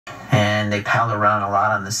and they pal around a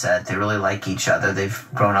lot on the set. They really like each other. They've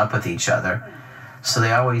grown up with each other. So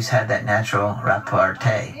they always had that natural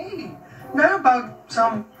repartee. Hey, not about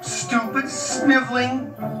some stupid,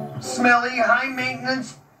 sniveling, smelly,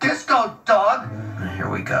 high-maintenance disco dog. And here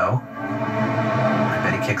we go. I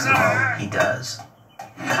bet he kicks the ball. He does.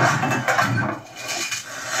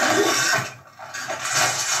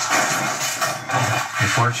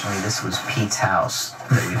 Unfortunately, this was Pete's house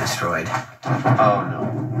that we destroyed. Oh, no.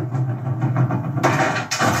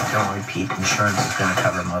 Don't worry, Pete. Insurance is going to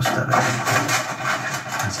cover most of it.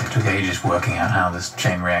 It took ages working out how this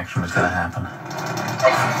chain reaction was going to happen.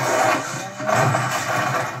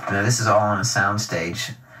 Now, this is all on a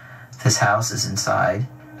soundstage. This house is inside,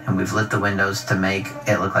 and we've lit the windows to make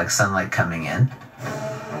it look like sunlight coming in.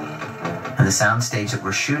 And the soundstage that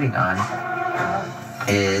we're shooting on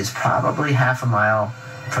is probably half a mile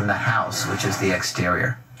from the house, which is the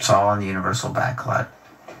exterior. It's all on the Universal backlot.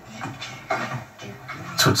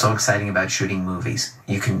 That's what's so exciting about shooting movies.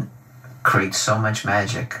 You can create so much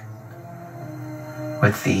magic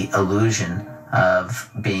with the illusion of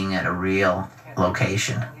being at a real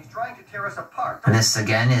location. He's trying to tear us apart. And this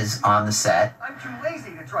again is on the set. I'm too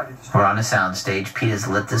lazy to try to destroy. We're on a soundstage. Pete has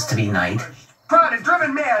lit this to be night. Proud and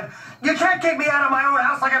driven mad. You can't kick me out of my own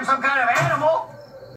house like I'm some kind of animal.